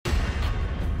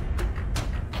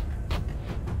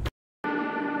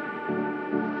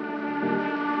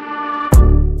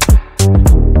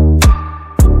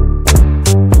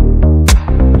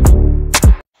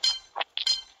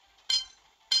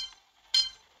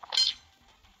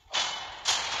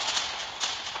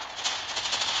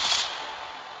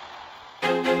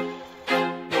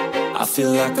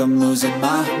feel like I'm losing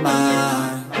my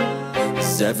mind.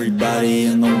 Is everybody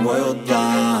in the world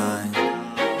blind?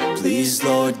 Please,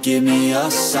 Lord, give me a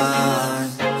sign,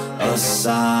 a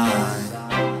sign.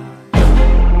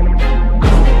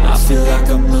 I feel like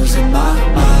I'm losing my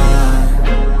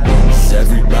mind. Is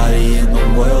everybody in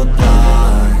the world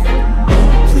blind?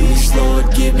 Please,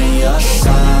 Lord, give me a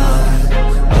sign,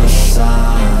 a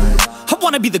sign. I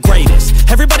wanna be the greatest.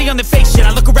 Everybody on the fake shit.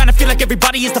 I look around and feel like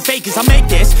everybody is the fakest. I make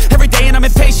this every day and I'm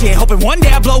impatient, hoping one day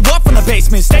I blow up from the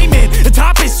basement. Statement, the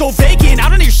top is so vacant. I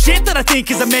don't hear shit that I think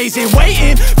is amazing.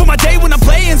 Waiting for my day when I'm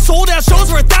playing sold out shows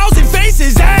for 1,000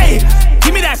 faces. Hey,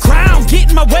 give me that crown, get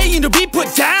in my way and to be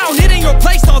put down. It ain't your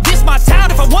place, all this my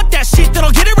town. If I want that shit, then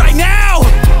I'll get it right now.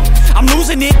 I'm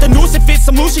losing it, the noose it fits.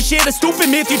 I'm losing shit, a stupid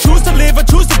myth. You choose to live or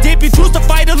choose to dip. You choose to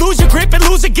fight or lose your grip and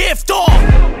lose a gift.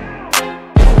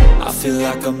 I feel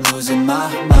like I'm losing my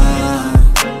mind.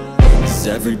 Is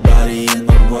everybody in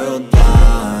the world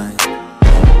blind?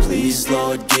 Please,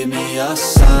 Lord, give me a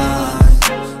sign,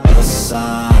 a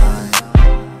sign.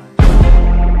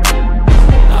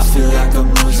 I feel like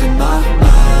I'm losing my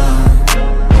mind.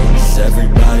 Is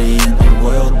everybody in the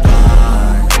world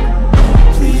blind?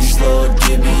 Please, Lord,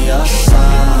 give me a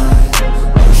sign,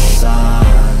 a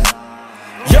sign.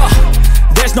 Yeah.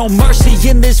 There's no mercy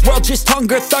in this world, just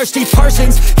hunger-thirsty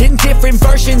persons in different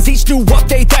versions. Each new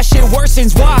update, that shit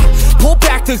worsens. Why? Pull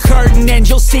back the curtain and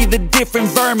you'll see the different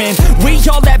vermin. We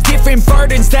all have different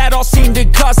burdens that all seem to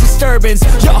cause disturbance.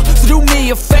 Yo, so do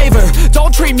me a favor,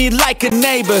 don't treat me like a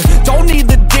neighbor. Don't need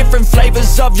the different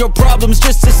flavors of your problems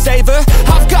just to savor.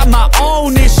 I've got my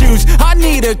own issues, I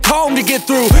need a comb to get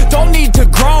through. Don't need to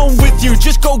groan with you,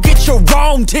 just go get your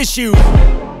own tissue.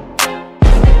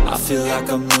 I feel like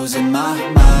I'm losing my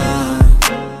mind.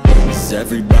 Is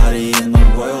everybody in the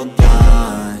world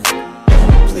blind?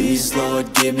 Please,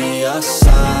 Lord, give me a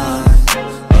sign,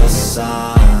 a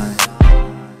sign.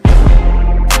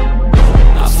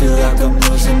 I feel like I'm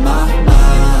losing my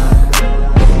mind.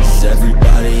 Is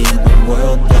everybody in the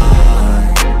world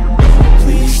blind?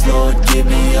 Please, Lord, give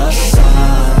me a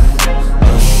sign,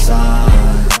 a sign.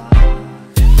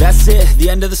 That's it, the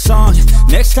end of the song.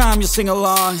 Next time you'll sing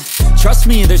along. Trust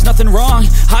me, there's nothing wrong.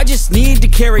 I just need to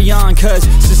carry on, cause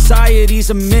society's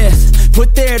a myth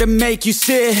put there to make you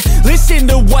sit. Listen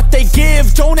to what they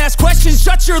give. Don't ask questions,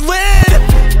 shut your lid.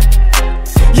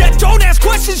 Yeah, don't ask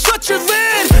questions, shut your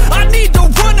lid. I need to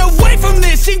run away from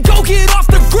this and go get off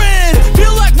the grid.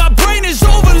 Feel like my brain is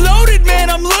overloaded, man,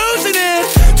 I'm losing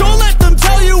it. Don't let them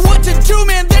tell you what to do,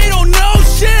 man, they don't know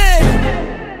shit.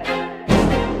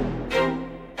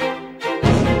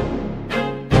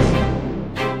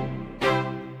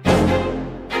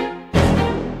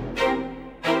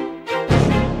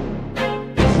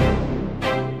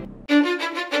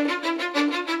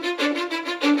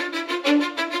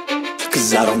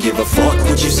 I don't give a fuck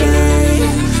what you say.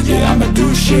 Yeah, I'ma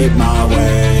do shit my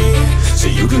way. So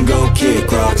you can go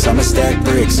kick rocks, I'ma stack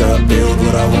bricks up, build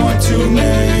what I want to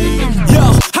make.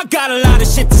 Yo, I got a lot of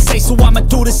shit to say, so I'ma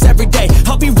do this every day.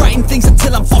 I'll be writing things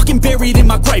until I'm fucking buried in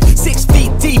my grave. 6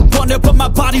 feet deep under, but my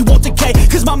body won't decay.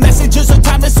 Cause my messages are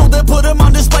timeless, so they'll put them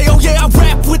on display. Oh yeah, I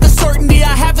rap with a certainty,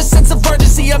 I have a sense of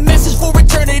urgency. A message for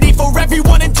eternity, for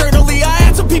everyone internally. I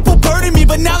had some people burning me,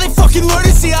 but now they fucking learn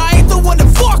to see I ain't the one to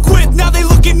fuck with. Now they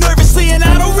looking nervously, and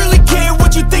I don't really care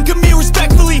what you think of me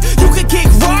respectfully. You can kick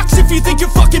rocks if you think you're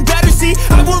fucking better, see.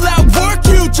 I will outwork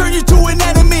you, turn you to an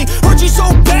enemy. Hurt you so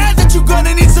bad that you're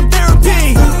gonna need some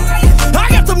therapy. I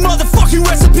got the motherfucking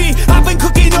recipe. I've been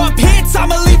cooking up hits,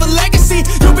 I'ma leave a legacy.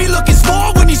 You'll be looking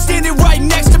small when you're standing right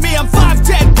next to me. I'm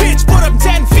 5'10", bitch, but I'm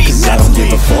 10 feet next to me. I don't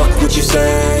give a fuck what you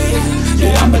say.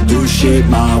 Yeah, I'ma do shit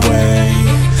my way.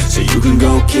 So you can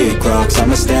go kick rocks,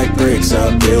 I'ma stack bricks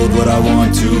up, build what I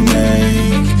want to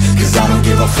make. Cause I don't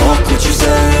give a fuck what you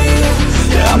say.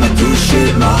 Yeah, I'ma do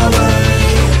shit my way.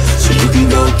 So you can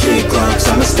go kick rocks,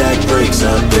 I'ma stack bricks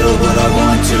up, build what I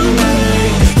want to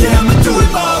make. Yeah, I'ma do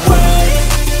it my way.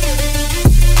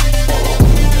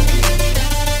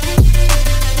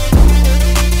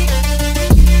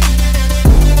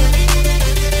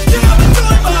 Yeah, I'ma do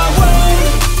it my way.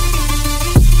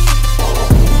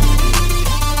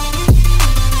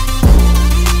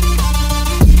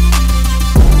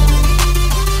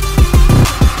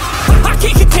 I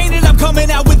can't contain it, I'm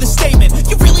coming out with a statement.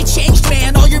 You really changed,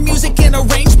 man, all your music and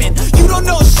arrangement. You don't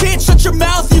know shit, shut your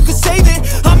mouth, you can save it.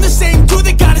 I'm the same dude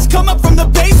that got his come up from the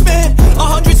basement.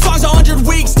 100 songs, 100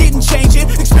 weeks, didn't change it.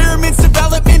 Experiments,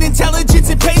 development, intelligence,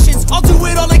 and patience. I'll do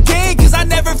it all again, cause I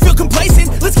never feel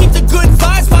complacent. Let's keep the good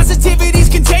vibes, positivity's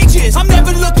contagious. I'm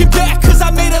never looking back, cause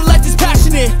I made a life that's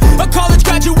passionate. A college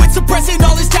graduate suppressing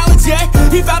all his talents, yeah.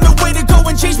 He found a way to go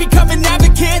and change, become an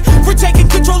advocate for taking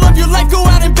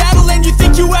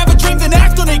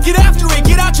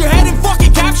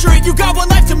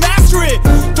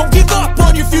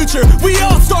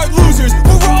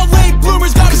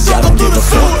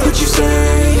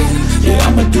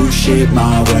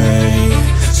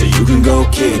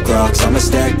kick rocks, I'ma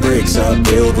stack bricks up,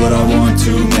 build what I want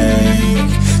to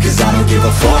make. Cause I don't give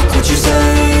a fuck what you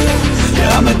say,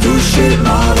 yeah, I'ma do shit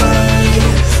my way.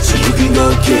 So you can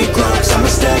go kick rocks, I'ma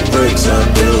stack bricks up,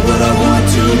 build what I want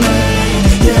to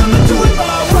make. Yeah, I'ma do it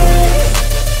my way.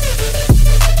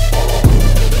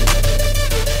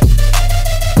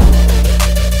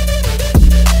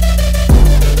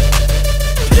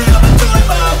 Yeah, I'ma do it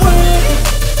my way.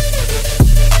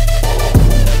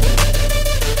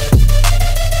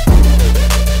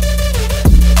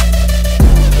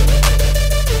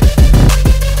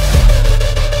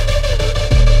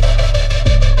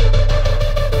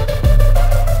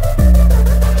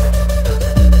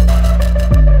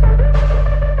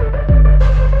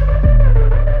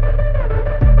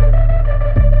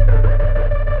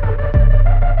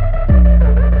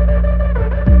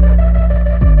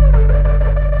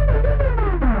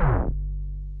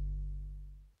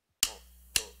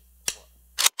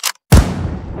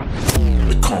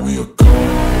 Call me a god.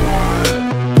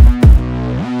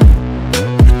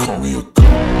 They call me a god.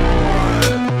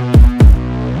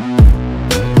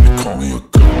 They call me a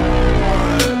god.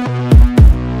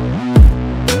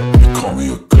 They call me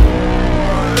a god.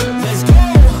 Let's go.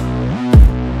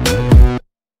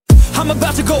 I'm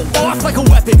about to go off like a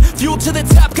weapon, fuel to the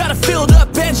top, got a filled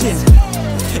up engine.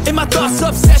 In my thoughts,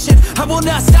 obsession, I will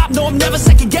not stop, no, I'm never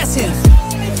second guessing.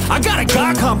 I got a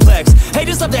God complex,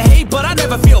 haters love to hate, but I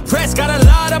never feel pressed. Got a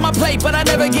lot on my plate, but I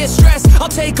never get stressed. I'll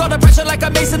take all the pressure like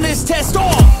I'm acing this test.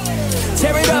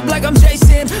 Tear it up like I'm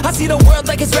Jason. I see the world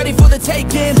like it's ready for the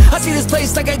taking. I see this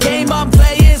place like a game I'm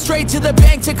playing. Straight to the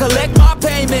bank to collect my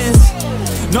payments.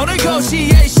 No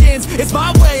negotiations, it's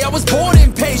my way, I was born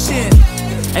impatient.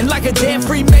 And like a damn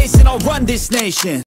Freemason, I'll run this nation.